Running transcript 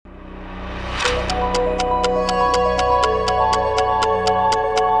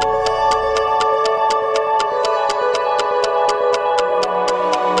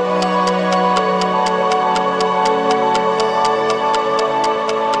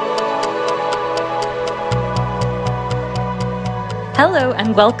Hello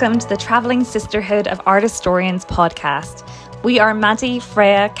and welcome to the Travelling Sisterhood of Art Historians podcast. We are Maddie,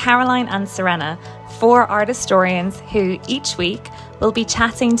 Freya, Caroline and Serena, four art historians who each week will be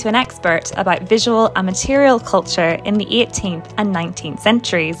chatting to an expert about visual and material culture in the 18th and 19th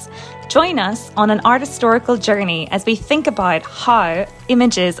centuries. Join us on an art historical journey as we think about how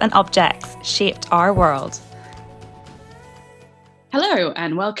images and objects shaped our world. Hello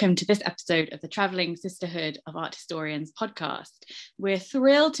and welcome to this episode of the Travelling Sisterhood of Art Historians podcast. We're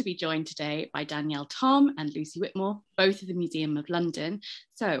thrilled to be joined today by Danielle Thom and Lucy Whitmore, both of the Museum of London.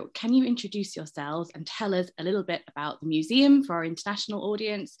 So can you introduce yourselves and tell us a little bit about the museum for our international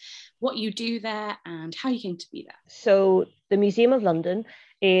audience, what you do there and how you came to be there? So the Museum of London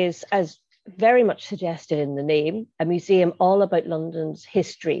is, as very much suggested in the name, a museum all about London's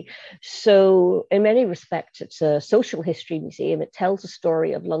history. So in many respects, it's a social history museum. It tells the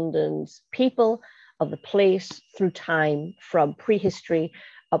story of London's people, of the place through time, from prehistory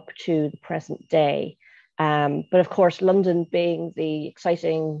up to the present day. But of course, London being the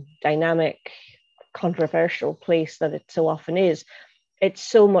exciting, dynamic, controversial place that it so often is, it's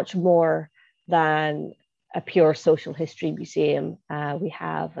so much more than a pure social history museum. We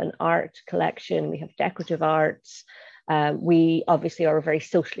have an art collection, we have decorative arts. We obviously are a very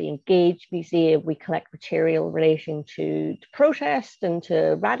socially engaged museum. We collect material relating to protest and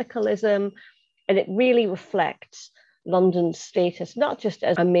to radicalism. And it really reflects London's status, not just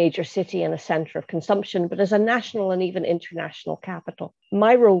as a major city and a centre of consumption, but as a national and even international capital.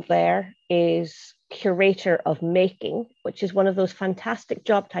 My role there is curator of making, which is one of those fantastic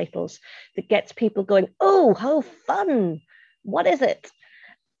job titles that gets people going, oh, how fun, what is it?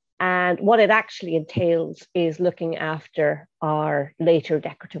 And what it actually entails is looking after our later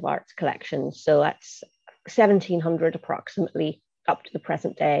decorative arts collections. So that's 1700 approximately up to the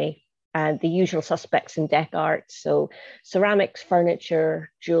present day, and the usual suspects in deck arts, so ceramics, furniture,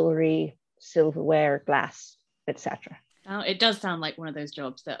 jewellery, silverware, glass, etc. Now, it does sound like one of those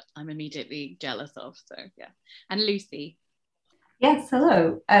jobs that I'm immediately jealous of. So, yeah. And Lucy? Yes,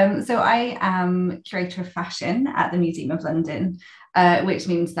 hello. So I am curator of fashion at the Museum of London, which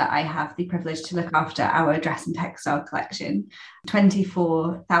means that I have the privilege to look after our dress and textile collection,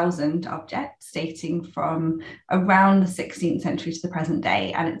 24,000 objects dating from around the 16th century to the present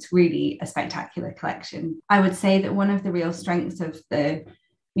day. And it's really a spectacular collection. I would say that one of the real strengths of the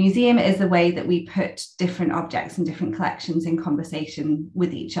museum is the way that we put different objects and different collections in conversation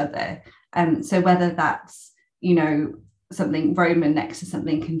with each other. So whether that's, something Roman next to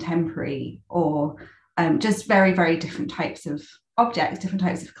something contemporary, or just very, very different types of objects, different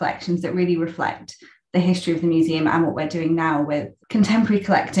types of collections that really reflect the history of the museum and what we're doing now, with contemporary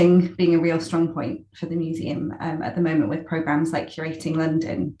collecting being a real strong point for the museum at the moment, with programs like Curating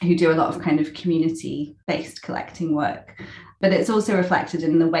London, who do a lot of kind of community-based collecting work. But it's also reflected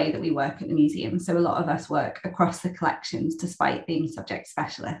in the way that we work at the museum. So a lot of us work across the collections despite being subject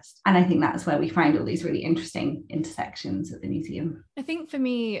specialists. And I think that's where we find all these really interesting intersections at the museum. I think for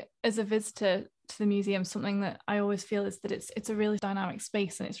me, as a visitor to the museum, something that I always feel is that it's a really dynamic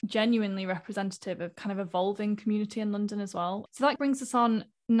space, and it's genuinely representative of kind of evolving community in London as well. So that brings us on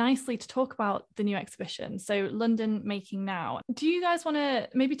nicely to talk about the new exhibition, so London Making Now. Do you guys want to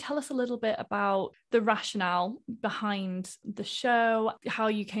maybe tell us a little bit about the rationale behind the show, how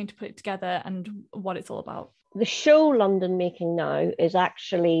you came to put it together and what it's all about? The show London Making Now is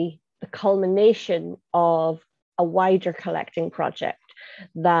actually the culmination of a wider collecting project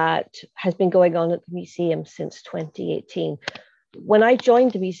that has been going on at the museum since 2018. When I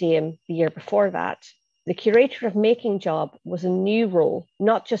joined the museum the year before that, the curator of making job was a new role,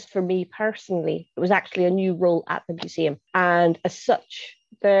 not just for me personally, it was actually a new role at the museum. And as such,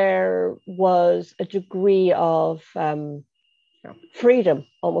 there was a degree of freedom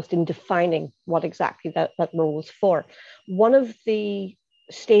almost in defining what exactly that role was for. One of the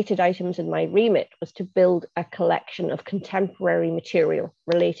stated items in my remit was to build a collection of contemporary material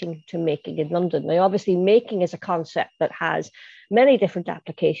relating to making in London. Now, obviously, making is a concept that has many different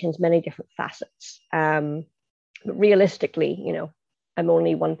applications, many different facets. But realistically, I'm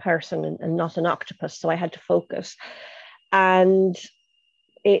only one person and not an octopus, so I had to focus. And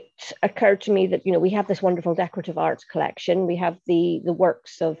it occurred to me that, we have this wonderful decorative arts collection. We have the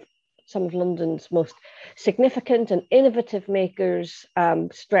works of some of London's most significant and innovative makers,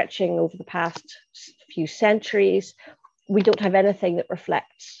 stretching over the past few centuries. We don't have anything that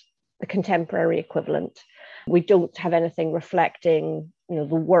reflects the contemporary equivalent. We don't have anything reflecting, the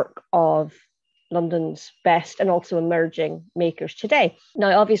work of London's best and also emerging makers today.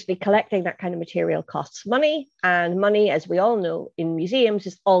 Now, obviously, collecting that kind of material costs money, and money, as we all know, in museums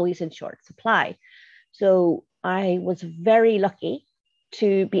is always in short supply. So I was very lucky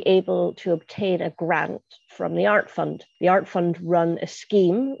to be able to obtain a grant from the Art Fund. The Art Fund run a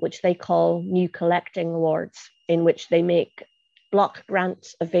scheme which they call New Collecting Awards, in which they make block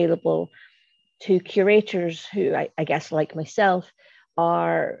grants available to curators who, I guess like myself,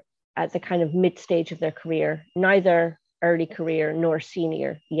 are at the kind of mid-stage of their career, neither early career nor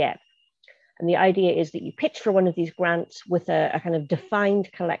senior yet. And the idea is that you pitch for one of these grants with a kind of defined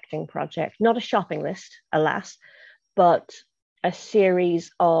collecting project, not a shopping list, alas, but a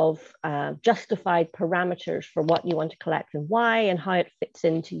series of justified parameters for what you want to collect and why, and how it fits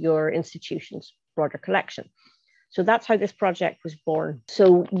into your institution's broader collection. So that's how this project was born.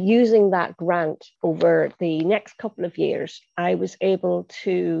 So using that grant over the next couple of years, I was able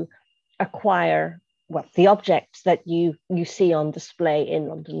to acquire the objects that you see on display in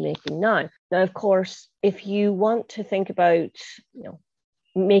London Making Now. Now, of course, if you want to think about,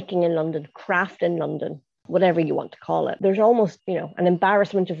 making in London, craft in London, whatever you want to call it, there's almost, an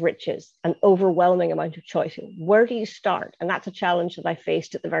embarrassment of riches, an overwhelming amount of choice. Where do you start? And that's a challenge that I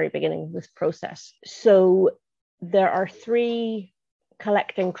faced at the very beginning of this process. So there are 3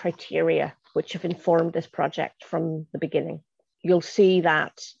 collecting criteria which have informed this project from the beginning. You'll see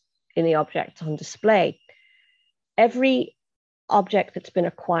that in the objects on display. Every object that's been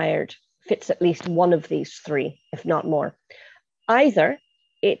acquired fits at least one of these 3, if not more. Either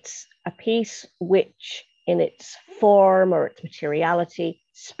it's a piece which in its form or its materiality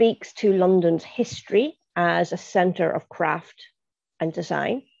speaks to London's history as a centre of craft and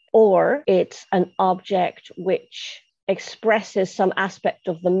design, or it's an object which expresses some aspect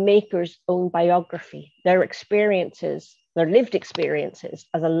of the maker's own biography, their experiences, their lived experiences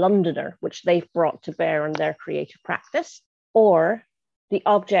as a Londoner, which they've brought to bear on their creative practice, or the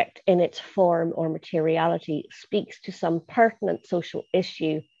object in its form or materiality speaks to some pertinent social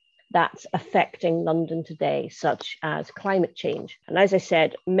issue that's affecting London today, such as climate change. And as I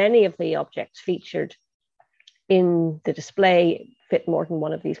said, many of the objects featured in the display fit more than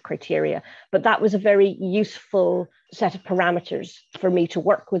one of these criteria. But that was a very useful set of parameters for me to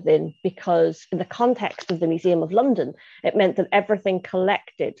work within, because in the context of the Museum of London, it meant that everything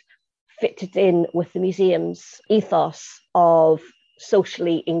collected fitted in with the museum's ethos of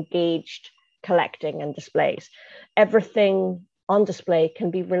socially engaged collecting and displays. Everything on display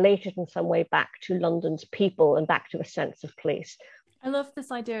can be related in some way back to London's people and back to a sense of place. I love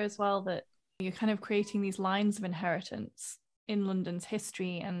this idea as well that you're kind of creating these lines of inheritance in London's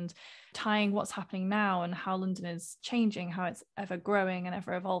history and tying what's happening now and how London is changing, how it's ever growing and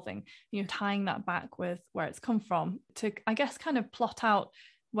ever evolving, tying that back with where it's come from to, I guess, kind of plot out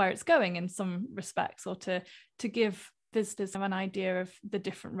where it's going in some respects, or to give visitors an idea of the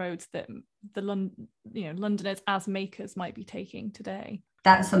different roads that the Londoners as makers might be taking today.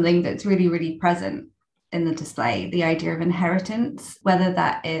 That's something that's really, really present in the display, the idea of inheritance, whether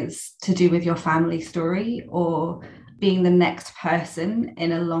that is to do with your family story or being the next person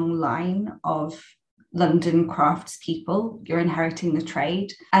in a long line of London craftspeople. You're inheriting the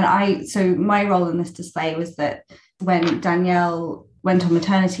trade. And so my role in this display was that when Danielle went on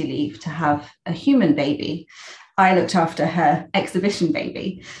maternity leave to have a human baby, I looked after her exhibition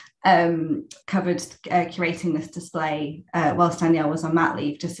baby, curating this display whilst Danielle was on mat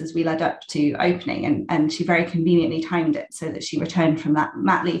leave, just as we led up to opening. And she very conveniently timed it so that she returned from that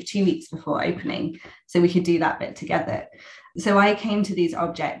mat leave 2 weeks before opening, so we could do that bit together. So I came to these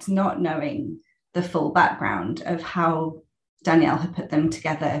objects not knowing the full background of how Danielle had put them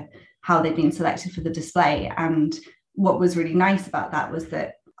together, how they'd been selected for the display. And what was really nice about that was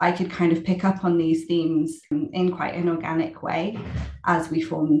that I could kind of pick up on these themes in quite an organic way as we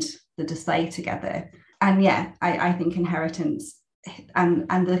formed the display together. And yeah, I think inheritance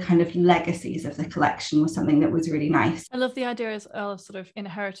and the kind of legacies of the collection was something that was really nice. I love the idea as well of sort of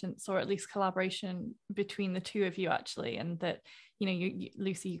inheritance, or at least collaboration between the two of you, actually, and that you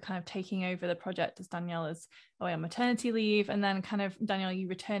Lucy, you kind of taking over the project as Danielle is away on maternity leave, and then kind of Danielle, you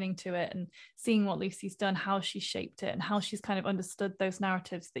returning to it and seeing what Lucy's done, how she's shaped it and how she's kind of understood those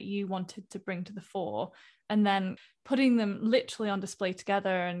narratives that you wanted to bring to the fore, and then putting them literally on display together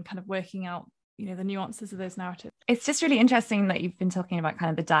and kind of working out the nuances of those narratives. It's just really interesting that you've been talking about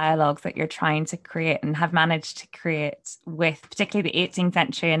kind of the dialogues that you're trying to create and have managed to create with particularly the 18th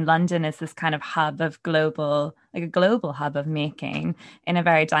century in London as this kind of hub of a global hub of making in a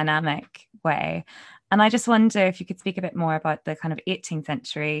very dynamic way. And I just wonder if you could speak a bit more about the kind of 18th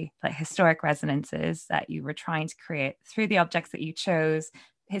century historic resonances that you were trying to create through the objects that you chose,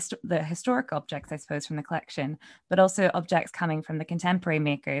 the historic objects, I suppose, from the collection, but also objects coming from the contemporary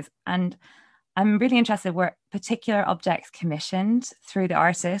makers. And I'm really interested, were particular objects commissioned through the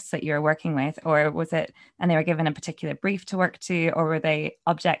artists that you were working with, or was it, and they were given a particular brief to work to, or were they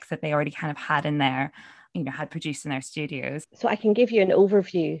objects that they already kind of had in there, had produced in their studios? So I can give you an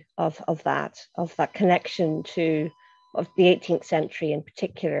overview of that connection of the 18th century in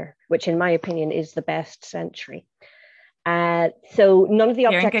particular, which in my opinion is the best century. So none of the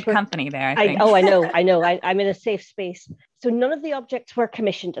objects. You're in good company there, I think. I know. I'm in a safe space. So none of the objects were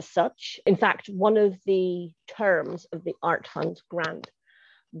commissioned as such. In fact, one of the terms of the Art Fund grant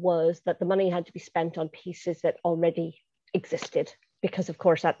was that the money had to be spent on pieces that already existed, because of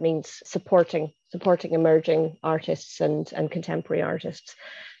course that means supporting emerging artists and contemporary artists.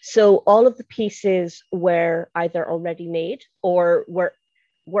 So all of the pieces were either already made or were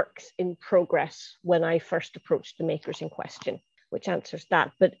works in progress when I first approached the makers in question, which answers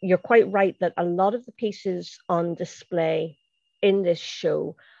that. But you're quite right that a lot of the pieces on display in this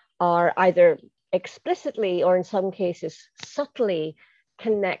show are either explicitly or in some cases subtly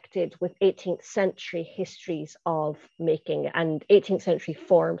connected with 18th century histories of making and 18th century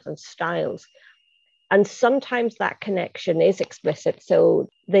forms and styles. And sometimes that connection is explicit. So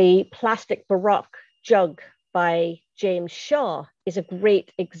the plastic Baroque jug by James Shaw is a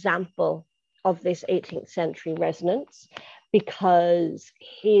great example of this 18th century resonance, because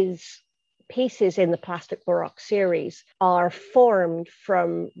his pieces in the Plastic Baroque series are formed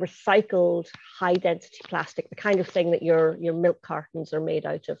from recycled high density plastic, the kind of thing that your milk cartons are made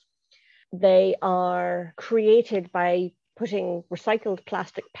out of. They are created by putting recycled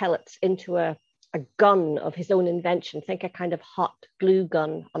plastic pellets into a gun of his own invention. Think a kind of hot glue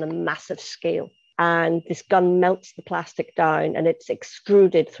gun on a massive scale. And this gun melts the plastic down and it's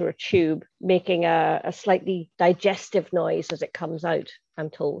extruded through a tube, making a slightly digestive noise as it comes out,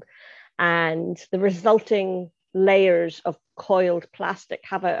 I'm told. And the resulting layers of coiled plastic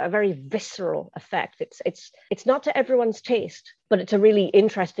have a very visceral effect. It's not to everyone's taste, but it's a really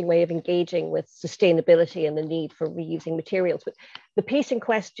interesting way of engaging with sustainability and the need for reusing materials. But the piece in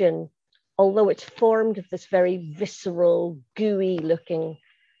question, although it's formed of this very visceral, gooey looking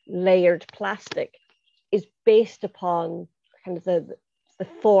layered plastic, is based upon kind of the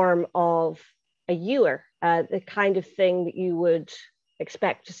form of a ewer, the kind of thing that you would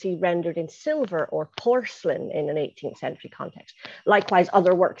expect to see rendered in silver or porcelain in an 18th century context. Likewise,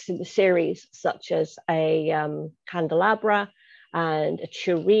 other works in the series, such as a candelabra and a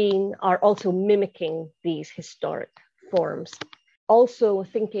tureen, are also mimicking these historic forms. Also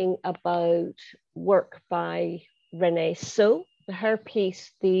thinking about work by Renee So. Her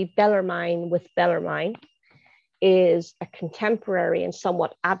piece, The Bellarmine with Bellarmine, is a contemporary and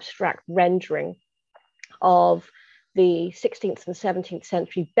somewhat abstract rendering of the 16th and 17th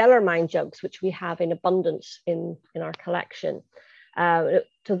century Bellarmine jugs, which we have in abundance in our collection. So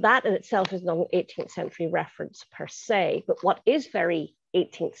that in itself is not an 18th century reference per se, but what is very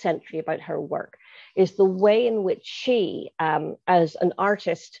 18th century about her work is the way in which she, as an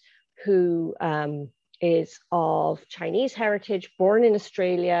artist who is of Chinese heritage, born in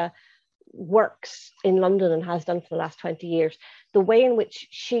Australia, works in London and has done for the last 20 years, the way in which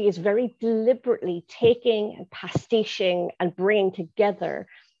she is very deliberately taking and pastiching and bringing together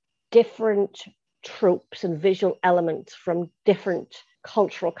different tropes and visual elements from different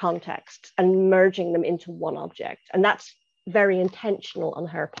cultural contexts and merging them into one object. And that's very intentional on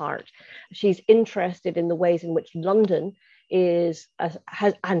her part. She's interested in the ways in which London has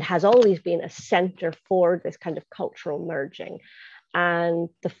always been a center for this kind of cultural merging, and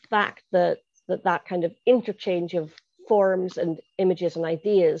the fact that kind of interchange of forms and images and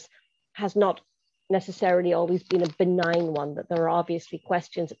ideas has not necessarily always been a benign one, that there are obviously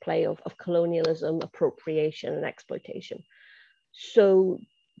questions at play of colonialism, appropriation and exploitation. So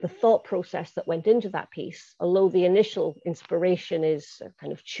the thought process that went into that piece, although the initial inspiration is a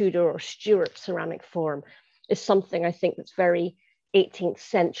kind of Tudor or Stuart ceramic form, is something I think that's very 18th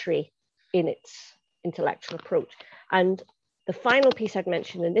century in its intellectual approach. And the final piece I'd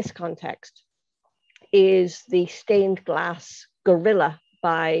mention in this context is the stained glass gorilla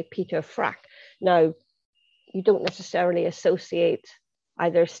by Peter Frack. Now, you don't necessarily associate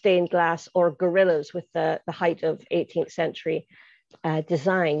either stained glass or gorillas with the height of 18th century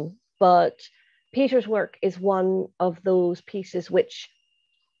design, but Peter's work is one of those pieces which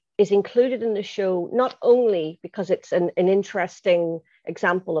is included in the show, not only because it's an interesting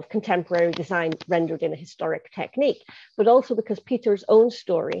example of contemporary design rendered in a historic technique, but also because Peter's own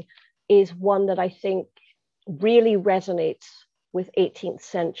story is one that I think really resonates with 18th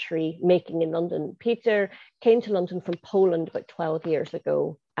century making in London. Peter came to London from Poland about 12 years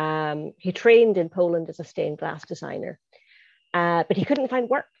ago. He trained in Poland as a stained glass designer. But he couldn't find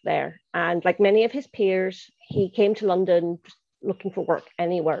work there. And like many of his peers, he came to London looking for work,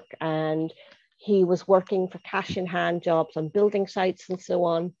 any work. And he was working for cash in hand jobs on building sites and so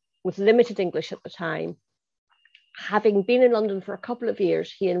on, with limited English at the time. Having been in London for a couple of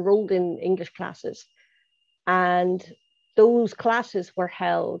years, he enrolled in English classes. And those classes were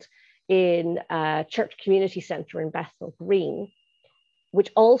held in a church community centre in Bethnal Green,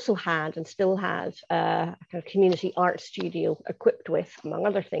 which also had and still has a kind of community art studio equipped with, among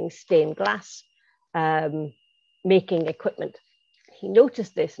other things, stained glass making equipment. He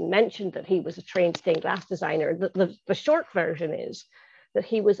noticed this and mentioned that he was a trained stained glass designer. The short version is that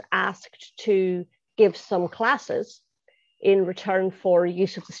he was asked to give some classes in return for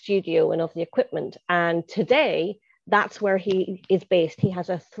use of the studio and of the equipment. And today, that's where he is based. He has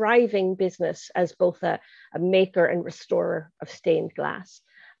a thriving business as both a maker and restorer of stained glass.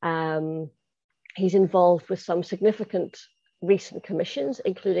 He's involved with some significant recent commissions,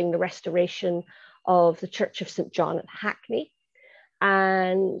 including the restoration of the Church of St. John at Hackney.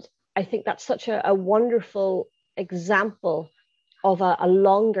 And I think that's such a wonderful example of a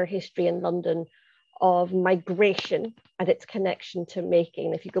longer history in London of migration and its connection to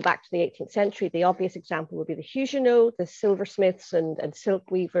making. If you go back to the 18th century, the obvious example would be the Huguenots, the silversmiths and silk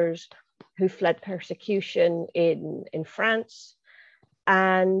weavers who fled persecution in France.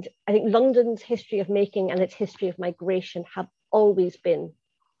 And I think London's history of making and its history of migration have always been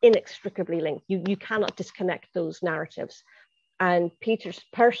inextricably linked. You cannot disconnect those narratives. And Peter's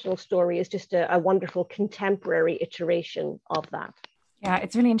personal story is just a wonderful contemporary iteration of that. Yeah,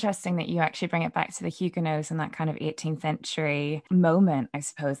 it's really interesting that you actually bring it back to the Huguenots and that kind of 18th century moment, I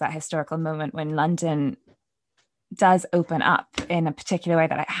suppose, that historical moment when London does open up in a particular way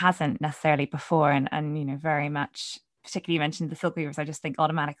that it hasn't necessarily before. And you know, very much, particularly you mentioned the silk weavers, I just think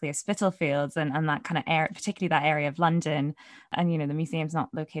automatically of Spitalfields and that kind of area, particularly that area of London. And, you know, the museum's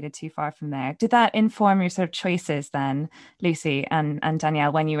not located too far from there. Did that inform your sort of choices then, Lucy and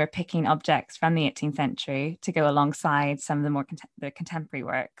Danielle, when you were picking objects from the 18th century to go alongside some of the more the contemporary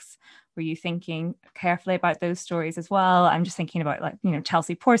works? Were you thinking carefully about those stories as well? I'm just thinking about, like, you know,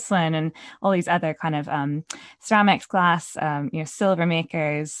 Chelsea porcelain and all these other kind of ceramics, glass, you know, silver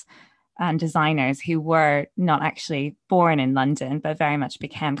makers and designers who were not actually born in London, but very much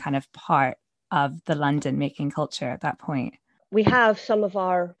became kind of part of the London making culture at that point. We have some of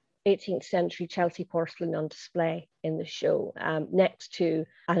our 18th century Chelsea porcelain on display in the show, next to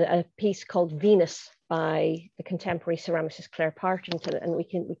a piece called Venus by the contemporary ceramicist Claire Partington. And we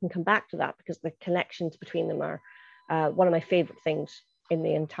can come back to that because the connections between them are one of my favorite things in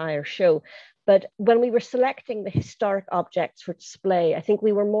the entire show. But when we were selecting the historic objects for display, I think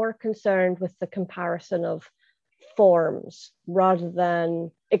we were more concerned with the comparison of forms rather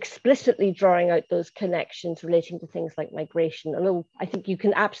than explicitly drawing out those connections relating to things like migration. Although I think you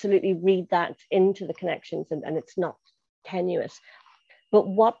can absolutely read that into the connections and it's not tenuous. But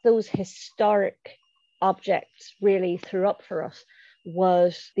what those historic objects really threw up for us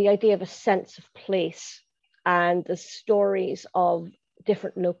was the idea of a sense of place and the stories of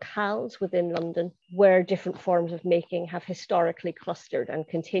different locales within London where different forms of making have historically clustered and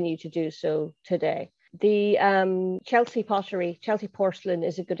continue to do so today. The Chelsea pottery, Chelsea porcelain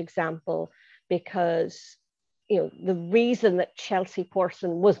is a good example because, you know, the reason that Chelsea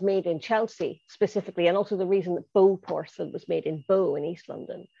porcelain was made in Chelsea specifically, and also the reason that Bow porcelain was made in Bow in East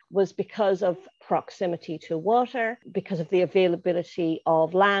London, was because of proximity to water, because of the availability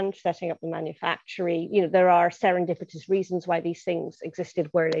of land, setting up the manufactory. You know, there are serendipitous reasons why these things existed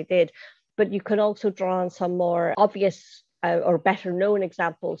where they did, but you can also draw on some more obvious or better known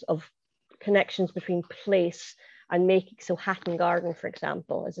examples of connections between place and making. So Hatton Garden, for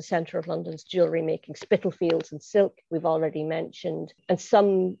example, is a centre of London's jewellery making. Spitalfields and silk, we've already mentioned, and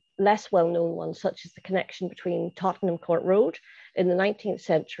some less well-known ones, such as the connection between Tottenham Court Road in the 19th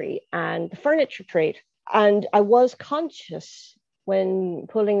century and the furniture trade. And I was conscious when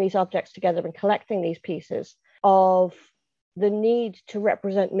pulling these objects together and collecting these pieces of the need to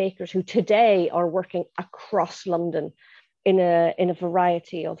represent makers who today are working across London in a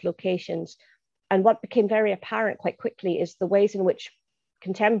variety of locations. And what became very apparent quite quickly is the ways in which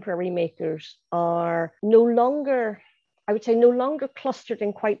contemporary makers are no longer clustered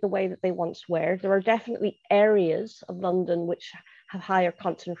in quite the way that they once were. There are definitely areas of London which have higher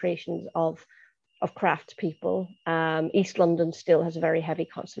concentrations of craftspeople. East London still has a very heavy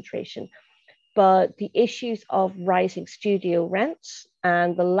concentration. But the issues of rising studio rents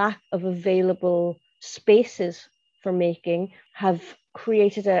and the lack of available spaces for making have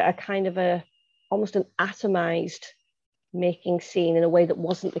created a kind of almost an atomized making scene in a way that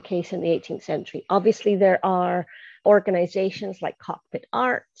wasn't the case in the 18th century. Obviously, there are organizations like Cockpit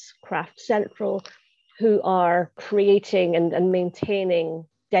Arts, Craft Central, who are creating and maintaining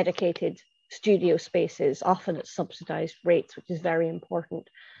dedicated studio spaces, often at subsidized rates, which is very important.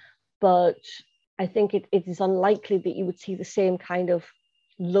 But I think it is unlikely that you would see the same kind of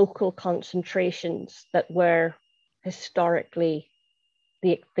local concentrations that were historically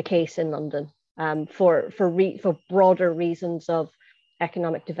the case in London, for broader reasons of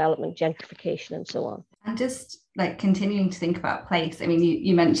economic development, gentrification, and so on. And just like continuing to think about place, I mean,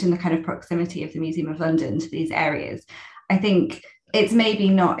 you mentioned the kind of proximity of the Museum of London to these areas. I think it's maybe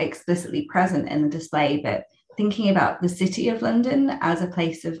not explicitly present in the display, but thinking about the City of London as a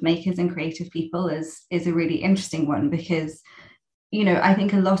place of makers and creative people is a really interesting one, because, you know, I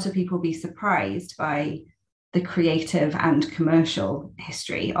think a lot of people will be surprised by the creative and commercial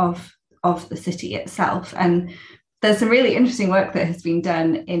history of the city itself. And there's some really interesting work that has been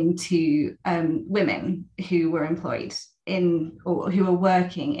done into women who were employed in, or who are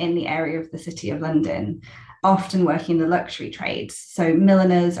working in the area of the City of London, often working in the luxury trades. So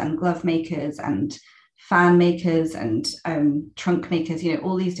milliners and glove makers and fan makers and trunk makers, you know,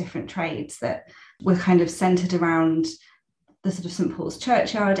 all these different trades that were kind of centered around the sort of St. Paul's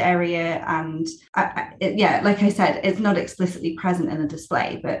Churchyard area. And like I said, it's not explicitly present in the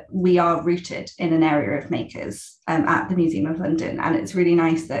display, but we are rooted in an area of makers at the Museum of London. And it's really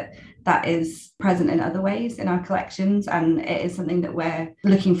nice that that is present in other ways in our collections. And it is something that we're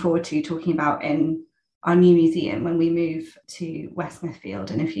looking forward to talking about in our new museum when we move to West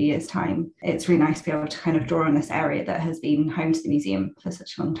Smithfield in a few years' time. It's really nice to be able to kind of draw on this area that has been home to the museum for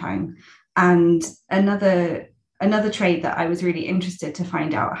such a long time. And another trade that I was really interested to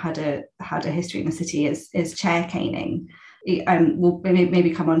find out had a history in the city is chair caning. We'll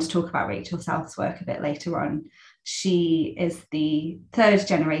maybe come on to talk about Rachel South's work a bit later on. She is the third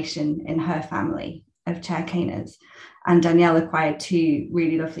generation in her family of chair caners, and Danielle acquired two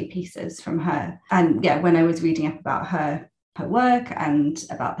really lovely pieces from her. And yeah, when I was reading up about her work and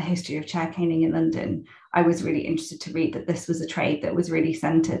about the history of chair caning in London, I was really interested to read that this was a trade that was really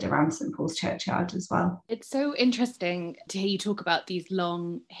centred around St. Paul's Churchyard as well. It's so interesting to hear you talk about these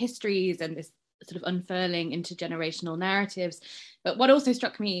long histories and this sort of unfurling intergenerational narratives. But what also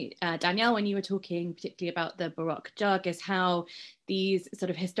struck me, Danielle, when you were talking particularly about the Baroque jug, is how these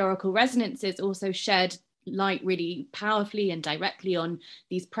sort of historical resonances also shed light really powerfully and directly on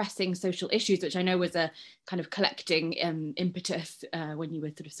these pressing social issues, which I know was a kind of collecting impetus when you were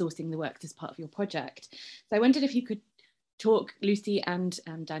sort of sourcing the works as part of your project. So I wondered if you could talk, Lucy and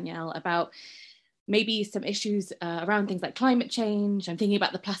Danielle, about maybe some issues around things like climate change. I'm thinking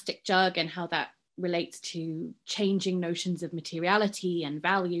about the plastic jug and how that relates to changing notions of materiality and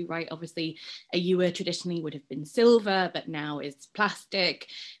value, right? Obviously, a ewer traditionally would have been silver, but now is plastic.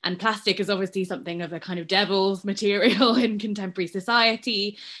 And plastic is obviously something of a kind of devil's material in contemporary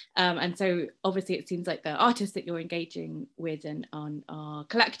society. And so obviously it seems like the artists that you're engaging with and are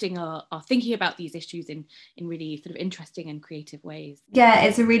collecting are thinking about these issues in really sort of interesting and creative ways. Yeah,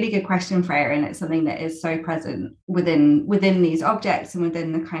 it's a really good question, Freya, and it's something that is so present within these objects and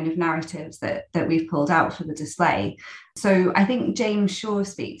within the kind of narratives that we've pulled out for the display. So I think James Shaw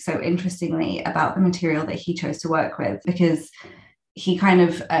speaks so interestingly about the material that he chose to work with, because he kind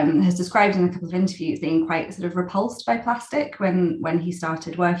of has described in a couple of interviews being quite sort of repulsed by plastic when he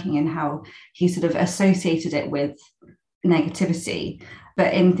started working, and how he sort of associated it with negativity.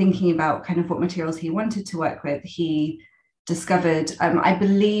 But in thinking about kind of what materials he wanted to work with, he discovered, I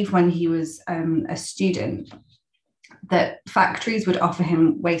believe when he was a student, that factories would offer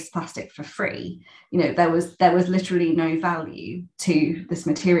him waste plastic for free. You know, there was literally no value to this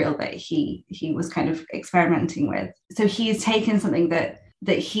material that he was kind of experimenting with. So he's taken something that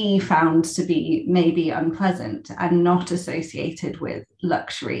he found to be maybe unpleasant and not associated with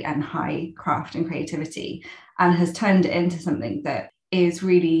luxury and high craft and creativity, and has turned it into something that is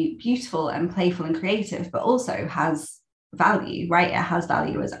really beautiful and playful and creative, but also has value, right? It has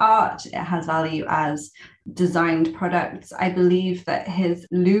value as art, it has value as designed products. I believe that his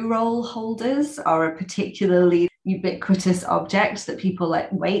loo roll holders are a particularly ubiquitous object that people like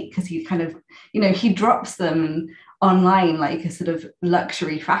wait, because he kind of, you know, he drops them online like a sort of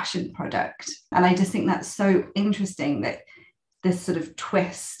luxury fashion product. And I just think that's so interesting, that this sort of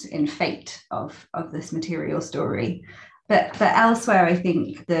twist in fate of this material story. But elsewhere, I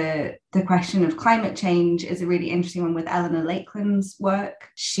think the question of climate change is a really interesting one with Eleanor Lakeland's work.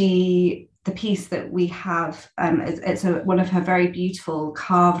 The piece that we have, it's one of her very beautiful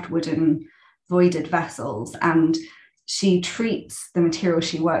carved wooden voided vessels, and she treats the material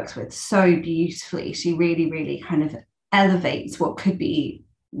she works with so beautifully. She really, really kind of elevates what could be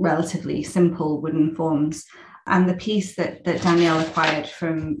relatively simple wooden forms And the piece that Danielle acquired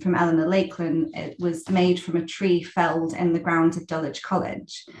from Eleanor Lakeland, it was made from a tree felled in the grounds of Dulwich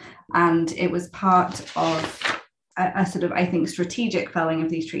College. And it was part of a sort of, I think, strategic felling of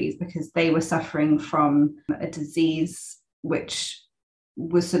these trees because they were suffering from a disease which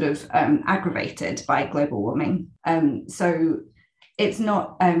was sort of aggravated by global warming. So it's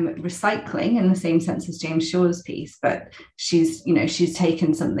not recycling in the same sense as James Shaw's piece, but she's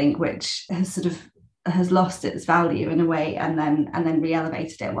taken something which has lost its value in a way and then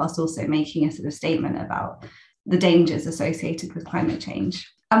re-elevated it, whilst also making a sort of statement about the dangers associated with climate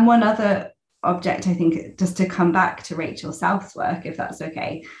change. And one other object, I think, just to come back to Rachel South's work, if that's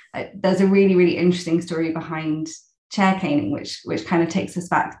okay, there's a really, really interesting story behind chair caning, which kind of takes us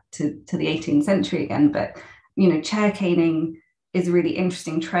back to the 18th century again. But, chair caning is a really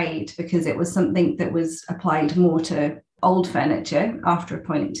interesting trade because it was something that was applied more to old furniture after a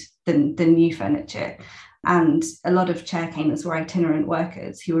point than new furniture. And a lot of chair caners were itinerant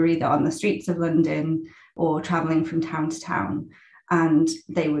workers who were either on the streets of London or traveling from town to town. And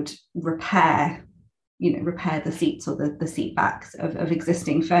they would repair the seats or the seat backs of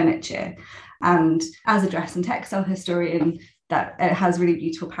existing furniture. And as a dress and textile historian, that it has really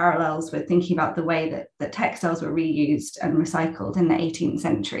beautiful parallels with thinking about the way that textiles were reused and recycled in the 18th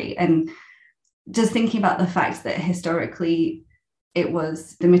century. And just thinking about the fact that historically it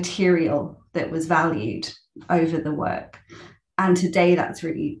was the material that was valued over the work. And today that's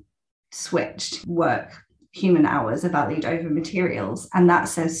really switched. Human hours are valued over materials. And that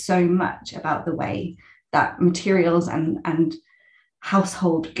says so much about the way that materials and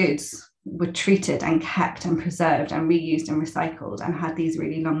household goods were treated and kept and preserved and reused and recycled and had these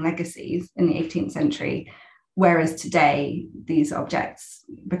really long legacies in the 18th century. Whereas today, these objects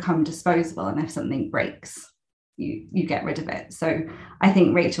become disposable, and if something breaks, you get rid of it. So I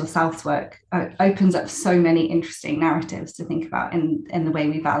think Rachel South's work opens up so many interesting narratives to think about in the way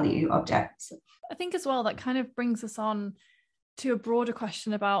we value objects. I think as well that kind of brings us on to a broader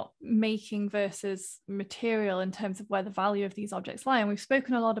question about making versus material in terms of where the value of these objects lie. And we've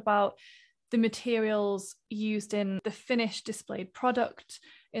spoken a lot about the materials used in the finished displayed product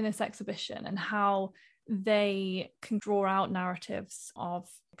in this exhibition and how they can draw out narratives of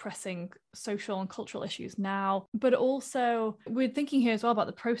pressing social and cultural issues now. But also we're thinking here as well about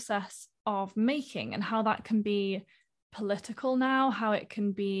the process of making and how that can be political now, how it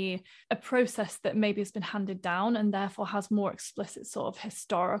can be a process that maybe has been handed down and therefore has more explicit sort of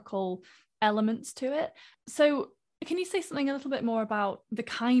historical elements to it. So can you say something a little bit more about the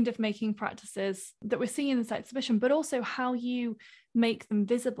kind of making practices that we're seeing in this exhibition, but also how you make them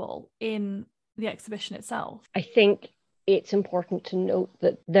visible in the exhibition itself? I think it's important to note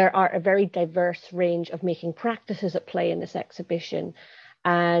that there are a very diverse range of making practices at play in this exhibition.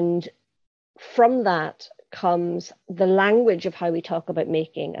 And from that comes the language of how we talk about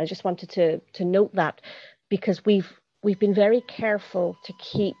making. I just wanted to note that because we've been very careful to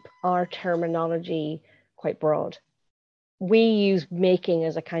keep our terminology quite broad. We use making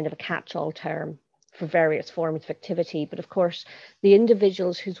as a kind of a catch-all term for various forms of activity, but of course the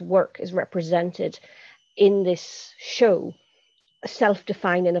individuals whose work is represented in this show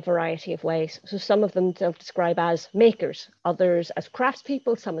self-define in a variety of ways. So some of them self-describe as makers, others as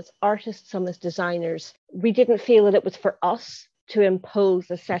craftspeople, some as artists, some as designers. We didn't feel that it was for us to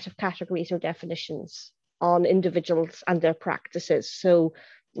impose a set of categories or definitions on individuals and their practices. So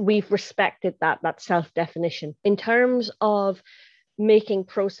we've respected that self-definition. In terms of making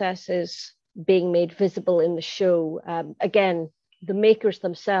processes being made visible in the show, again, the makers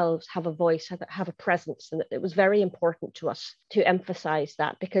themselves have a voice, have a presence, and it was very important to us to emphasize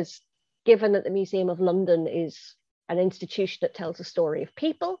that, because given that the Museum of London is an institution that tells a story of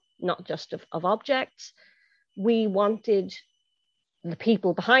people, not just of objects, we wanted the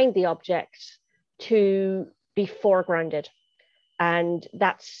people behind the objects to be foregrounded. And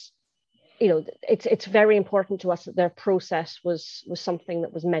that's, it's very important to us that their process was something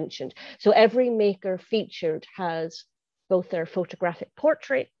that was mentioned. So every maker featured has both their photographic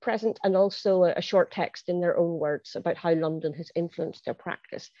portrait present and also a short text in their own words about how London has influenced their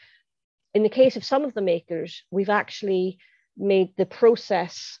practice. In the case of some of the makers, we've actually made the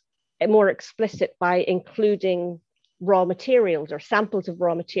process more explicit by including raw materials or samples of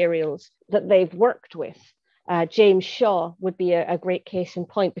raw materials that they've worked with. James Shaw would be a great case in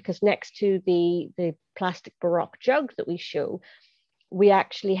point, because next to the plastic Baroque jug that we show, we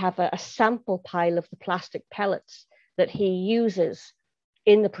actually have a sample pile of the plastic pellets that he uses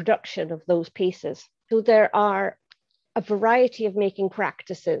in the production of those pieces. So there are a variety of making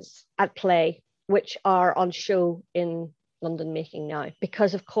practices at play, which are on show in London making now,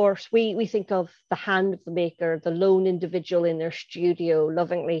 because of course we think of the hand of the maker, the lone individual in their studio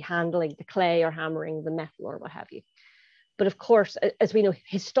lovingly handling the clay or hammering the metal or what have you. But of course, as we know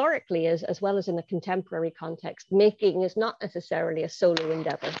historically, as well as in a contemporary context, making is not necessarily a solo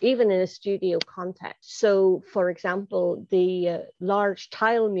endeavor, even in a studio context. So, for example, the large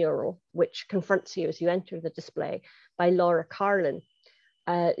tile mural, which confronts you as you enter the display by Laura Carlin,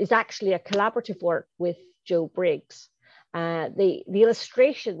 is actually a collaborative work with Jo Briggs. The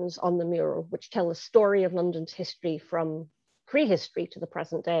illustrations on the mural, which tell the story of London's history from prehistory to the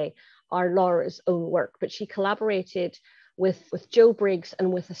present day, are Laura's own work, but she collaborated with Jo Briggs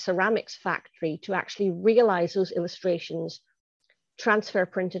and with a ceramics factory to actually realize those illustrations, transfer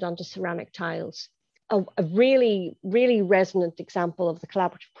printed onto ceramic tiles. A really, really resonant example of the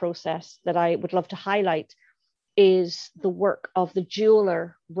collaborative process that I would love to highlight is the work of the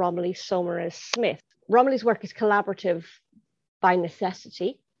jeweler Romilly Saumarez Smith. Romilly's work is collaborative by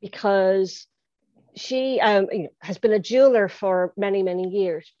necessity because she has been a jeweler for many, many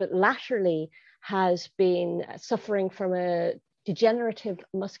years, but latterly has been suffering from a degenerative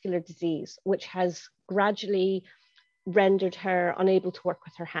muscular disease, which has gradually rendered her unable to work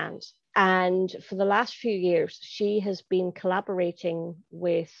with her hands. And for the last few years, she has been collaborating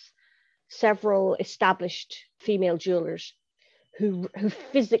with several established female jewelers who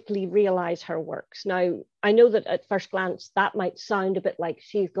physically realize her works. Now, I know that at first glance, that might sound a bit like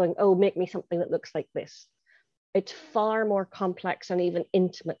she's going, oh, make me something that looks like this. It's far more complex and even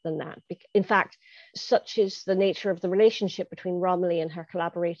intimate than that. In fact, such is the nature of the relationship between Romilly and her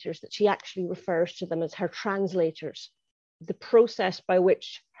collaborators that she actually refers to them as her translators. The process by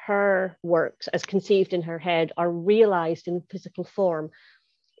which her works, as conceived in her head, are realized in physical form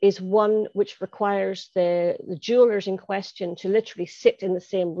is one which requires the jewelers in question to literally sit in the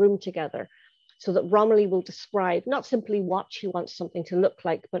same room together, so that Romilly will describe not simply what she wants something to look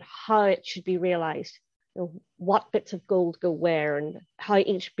like, but how it should be realized. You know, what bits of gold go where and how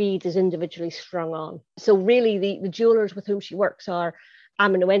each bead is individually strung on. So really the jewelers with whom she works are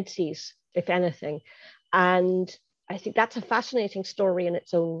amanuenses, if anything. And I think that's a fascinating story in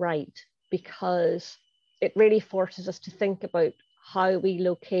its own right, because it really forces us to think about how we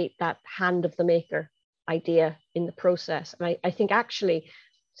locate that hand of the maker idea in the process. And I think actually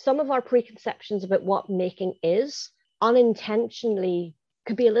some of our preconceptions about what making is unintentionally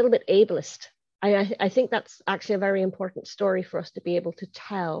could be a little bit ableist. I think that's actually a very important story for us to be able to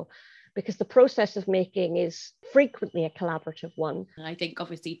tell, because the process of making is frequently a collaborative one. And I think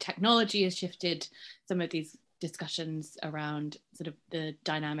obviously technology has shifted some of these discussions around sort of the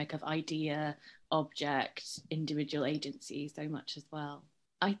dynamic of idea, object, individual agency so much as well.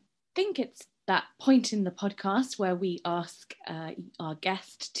 I think it's that point in the podcast where we ask our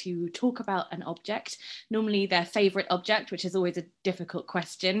guest to talk about an object, normally their favourite object, which is always a difficult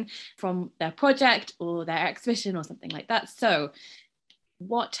question, from their project or their exhibition or something like that. So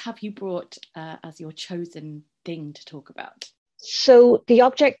what have you brought as your chosen thing to talk about? So the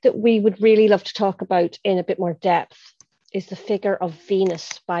object that we would really love to talk about in a bit more depth is the figure of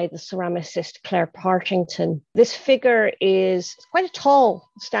Venus by the ceramicist Claire Partington. This figure is quite a tall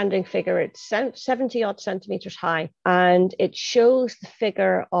standing figure. It's 70 odd centimeters high, and it shows the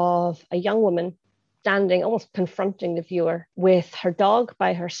figure of a young woman standing, almost confronting the viewer, with her dog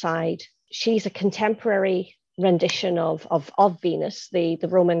by her side. She's a contemporary rendition of Venus, the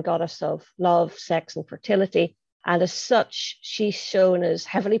Roman goddess of love, sex, and fertility. And as such, she's shown as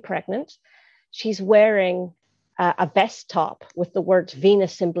heavily pregnant. She's wearing a vest top with the words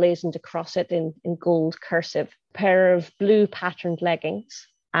Venus emblazoned across it in gold cursive, a pair of blue patterned leggings,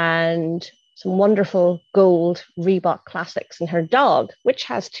 and some wonderful gold Reebok classics. And her dog, which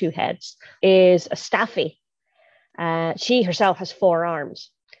has two heads, is a staffy. She herself has 4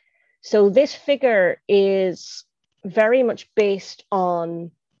 arms. So this figure is very much based on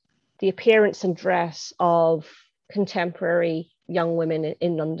the appearance and dress of contemporary young women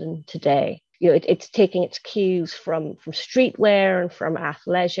in London today. You know, it's taking its cues from streetwear and from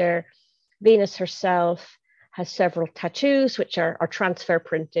athleisure. Venus herself has several tattoos, which are transfer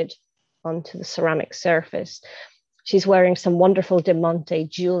printed onto the ceramic surface. She's wearing some wonderful Diamante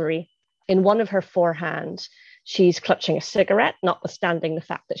jewelry. In one of her 4 hands, she's clutching a cigarette, notwithstanding the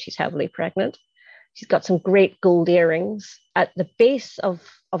fact that she's heavily pregnant. She's got some great gold earrings. At the base of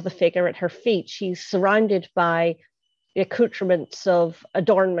the figure, at her feet, she's surrounded by the accoutrements of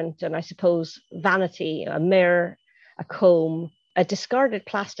adornment and I suppose vanity, a mirror, a comb, a discarded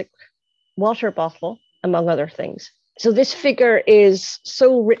plastic water bottle, among other things. So this figure is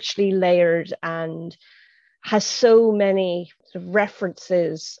so richly layered and has so many sort of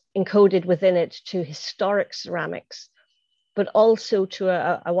references encoded within it to historic ceramics but also to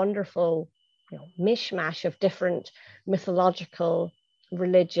a wonderful, mishmash of different mythological,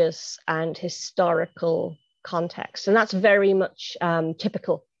 religious, and historical contexts. And that's very much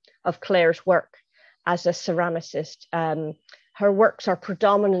typical of Claire's work as a ceramicist. Her works are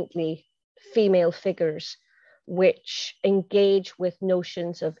predominantly female figures which engage with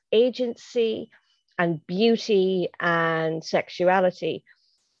notions of agency and beauty and sexuality.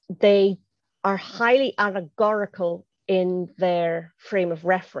 They are highly allegorical in their frame of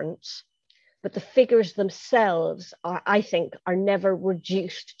reference, but the figures themselves I think, are never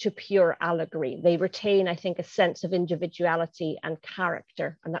reduced to pure allegory. They retain, I think, a sense of individuality and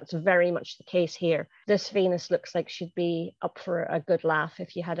character, and that's very much the case here. This Venus looks like she'd be up for a good laugh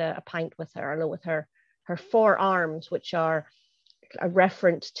if you had a pint with her, along with her four arms, which are a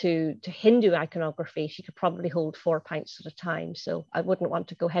reference to Hindu iconography. She could probably hold 4 pints at a time, so I wouldn't want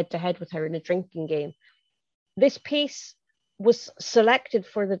to go head to head with her in a drinking game. This piece was selected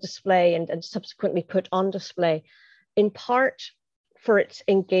for the display and subsequently put on display, in part for its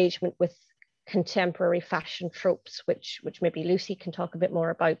engagement with contemporary fashion tropes, which maybe Lucy can talk a bit more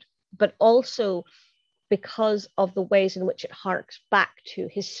about, but also because of the ways in which it harks back to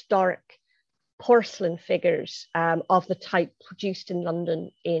historic porcelain figures of the type produced in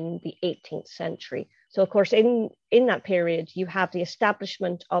London in the 18th century. So, of course, in that period, you have the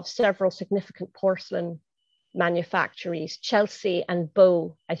establishment of several significant porcelain manufactories, Chelsea and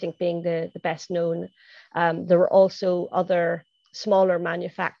Bow, I think, being the best known. There were also other smaller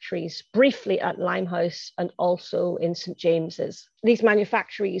manufactories, briefly at Limehouse and also in St. James's. These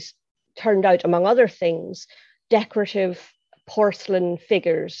manufactories turned out, among other things, decorative porcelain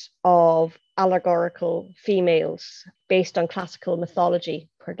figures of allegorical females based on classical mythology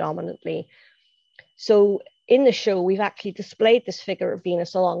predominantly. So in the show, we've actually displayed this figure of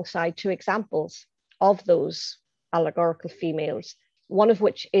Venus alongside 2 examples of those allegorical females, one of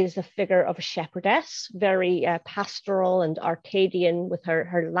which is a figure of a shepherdess, very pastoral and Arcadian, with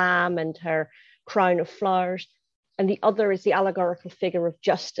her lamb and her crown of flowers. And the other is the allegorical figure of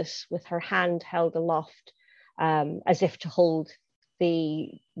Justice, with her hand held aloft as if to hold the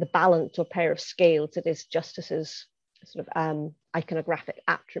balance or pair of scales that is Justice's sort of iconographic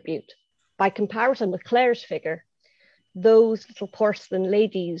attribute. By comparison with Claire's figure, those little porcelain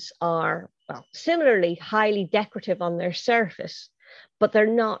ladies are, well, similarly highly decorative on their surface, but they're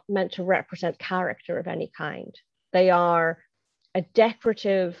not meant to represent character of any kind. They are a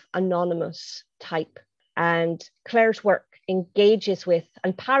decorative, anonymous type. And Claire's work engages with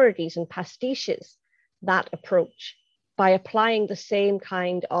and parodies and pastiches that approach by applying the same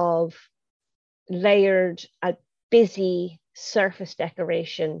kind of layered, busy surface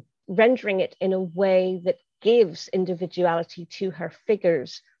decoration, rendering it in a way that gives individuality to her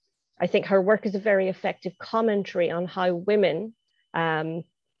figures. I think her work is a very effective commentary on how women, how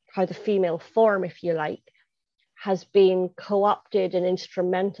the female form, if you like, has been co-opted and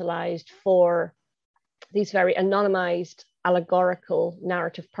instrumentalized for these very anonymized allegorical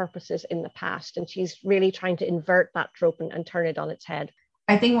narrative purposes in the past. And she's really trying to invert that trope and turn it on its head.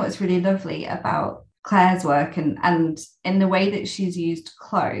 I think what's really lovely about Claire's work and in the way that she's used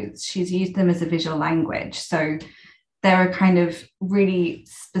clothes, she's used them as a visual language. So there are kind of really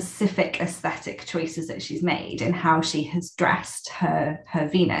specific aesthetic choices that she's made in how she has dressed her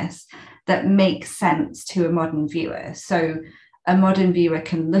Venus that make sense to a modern viewer. So a modern viewer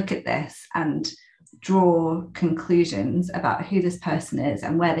can look at this and draw conclusions about who this person is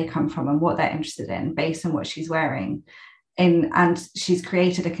and where they come from and what they're interested in based on what she's wearing. And she's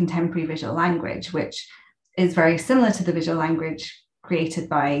created a contemporary visual language, which is very similar to the visual language created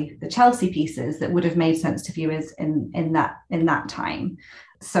by the Chelsea pieces that would have made sense to viewers in that time.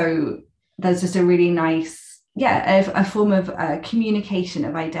 So there's just a really nice, a form of communication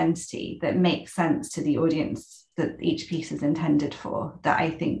of identity that makes sense to the audience that each piece is intended for, that I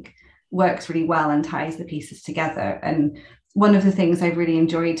think works really well and ties the pieces together. And one of the things I've really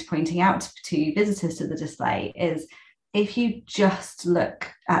enjoyed pointing out to visitors to the display is, if you just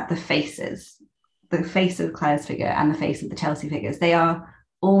look at the faces, the face of Claire's figure and the face of the Chelsea figures, they are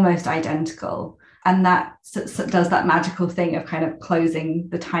almost identical. And that does that magical thing of kind of closing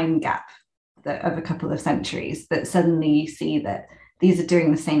the time gap of a couple of centuries, that suddenly you see that these are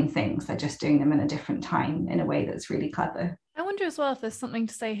doing the same things, they're just doing them in a different time in a way that's really clever. I wonder as well if there's something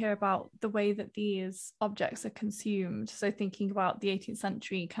to say here about the way that these objects are consumed. So thinking about the 18th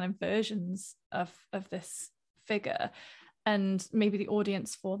century kind of versions of this figure, and maybe the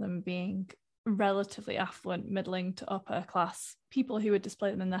audience for them being relatively affluent, middling to upper class people who would display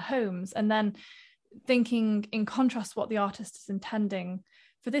them in their homes, and then thinking in contrast what the artist is intending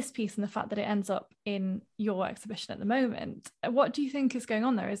for this piece and the fact that it ends up in your exhibition at the moment, what do you think is going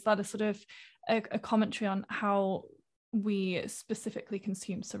on there? Is that a sort of a commentary on how we specifically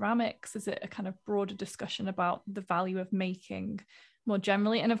consume ceramics? Is it a kind of broader discussion about the value of making more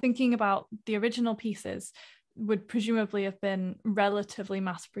generally? And I'm thinking about the original pieces would presumably have been relatively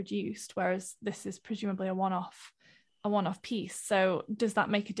mass produced, whereas this is presumably a one-off piece. So does that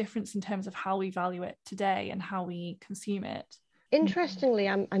make a difference in terms of how we value it today and how we consume it? Interestingly,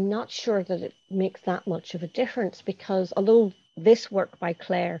 I'm not sure that it makes that much of a difference, because although this work by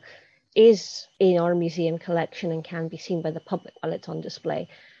Claire is in our museum collection and can be seen by the public while it's on display,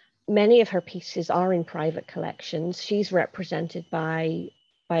 many of her pieces are in private collections. She's represented by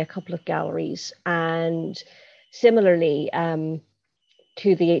a couple of galleries, and similarly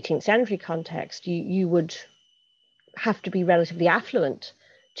to the 18th century context, you would have to be relatively affluent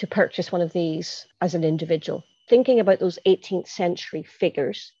to purchase one of these as an individual. Thinking about those 18th century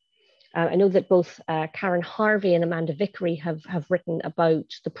figures, I know that both Karen Harvey and Amanda Vickery have written about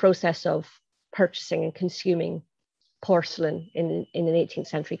the process of purchasing and consuming porcelain in an 18th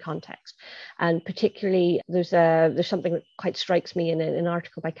century context. And particularly, there's something that quite strikes me in an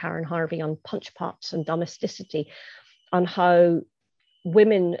article by Karen Harvey on punch pots and domesticity, on how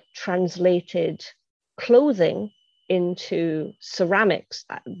women translated clothing into ceramics,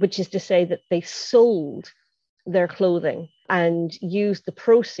 which is to say that they sold their clothing and used the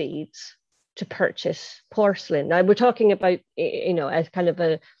proceeds to purchase porcelain. Now we're talking about, as kind of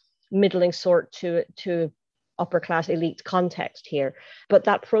a middling sort to upper class elite context here, but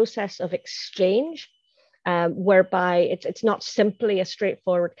that process of exchange, whereby it's not simply a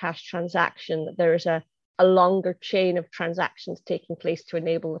straightforward cash transaction, that there is a longer chain of transactions taking place to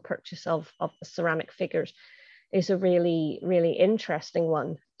enable the purchase of the ceramic figures, is a really, really interesting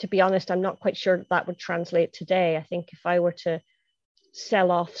one. To be honest, I'm not quite sure that would translate today. I think if I were to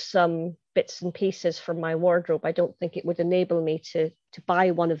sell off some bits and pieces from my wardrobe, I don't think it would enable me to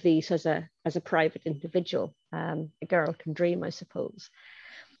buy one of these as a private individual. A girl can dream, I suppose.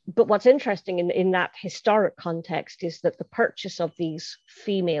 But what's interesting in that historic context is that the purchase of these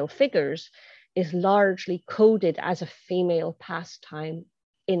female figures is largely coded as a female pastime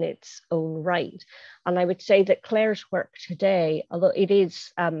in its own right. And I would say that Claire's work today, although it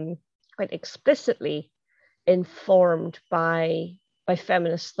is quite explicitly informed by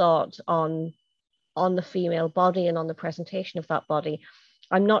feminist thought on the female body and on the presentation of that body,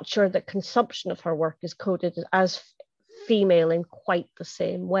 I'm not sure that consumption of her work is coded as female in quite the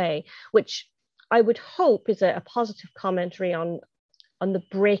same way, which I would hope is a positive commentary on the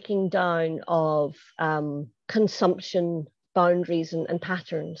breaking down of consumption boundaries and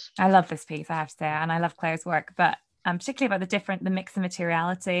patterns. I love this piece, I have to say, and I love Claire's work, but particularly about the mix of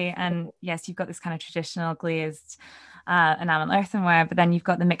materiality. And yes, you've got this kind of traditional glazed enamel earthenware, but then you've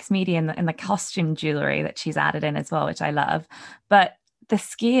got the mixed media and the costume jewelry that she's added in as well, which I love. But the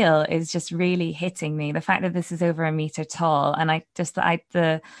scale is just really hitting me. The fact that this is over 1 meter tall, and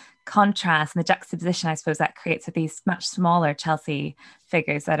the contrast and the juxtaposition, I suppose, that creates with these much smaller Chelsea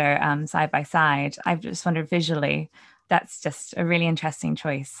figures that are side by side. I've just wondered visually, that's just a really interesting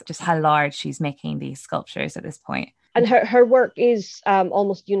choice, just how large she's making these sculptures at this point. And her work is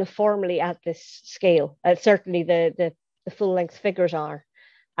almost uniformly at this scale. Certainly the full-length figures are.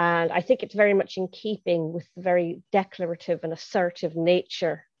 And I think it's very much in keeping with the very declarative and assertive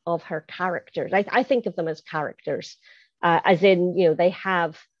nature of her characters. I think of them as characters, as in, they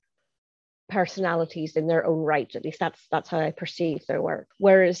have personalities in their own right. At least that's how I perceive their work.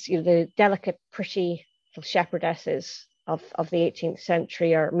 Whereas, the delicate, pretty shepherdesses of the 18th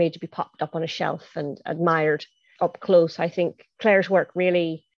century are made to be popped up on a shelf and admired up close. I think Claire's work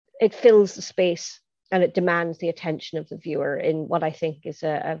really, it fills the space and it demands the attention of the viewer in what I think is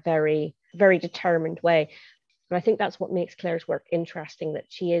a very, very determined way. And I think that's what makes Claire's work interesting, that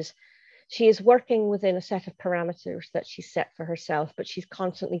she is working within a set of parameters that she's set for herself, but she's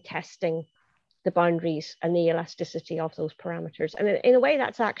constantly testing the boundaries and the elasticity of those parameters. And in a way,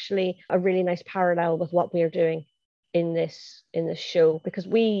 that's actually a really nice parallel with what we're doing in this show, because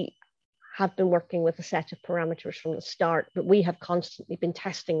we have been working with a set of parameters from the start, but we have constantly been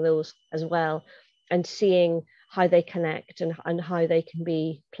testing those as well and seeing how they connect and how they can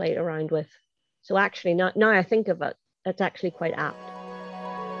be played around with. So actually, now I think of it, that's actually quite apt.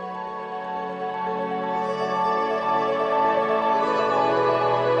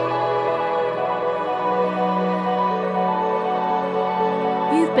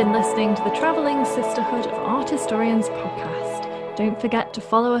 You've been listening to the Travelling Sisterhood of Art Historians podcast. Don't forget to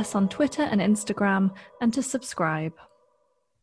follow us on Twitter and Instagram and to subscribe.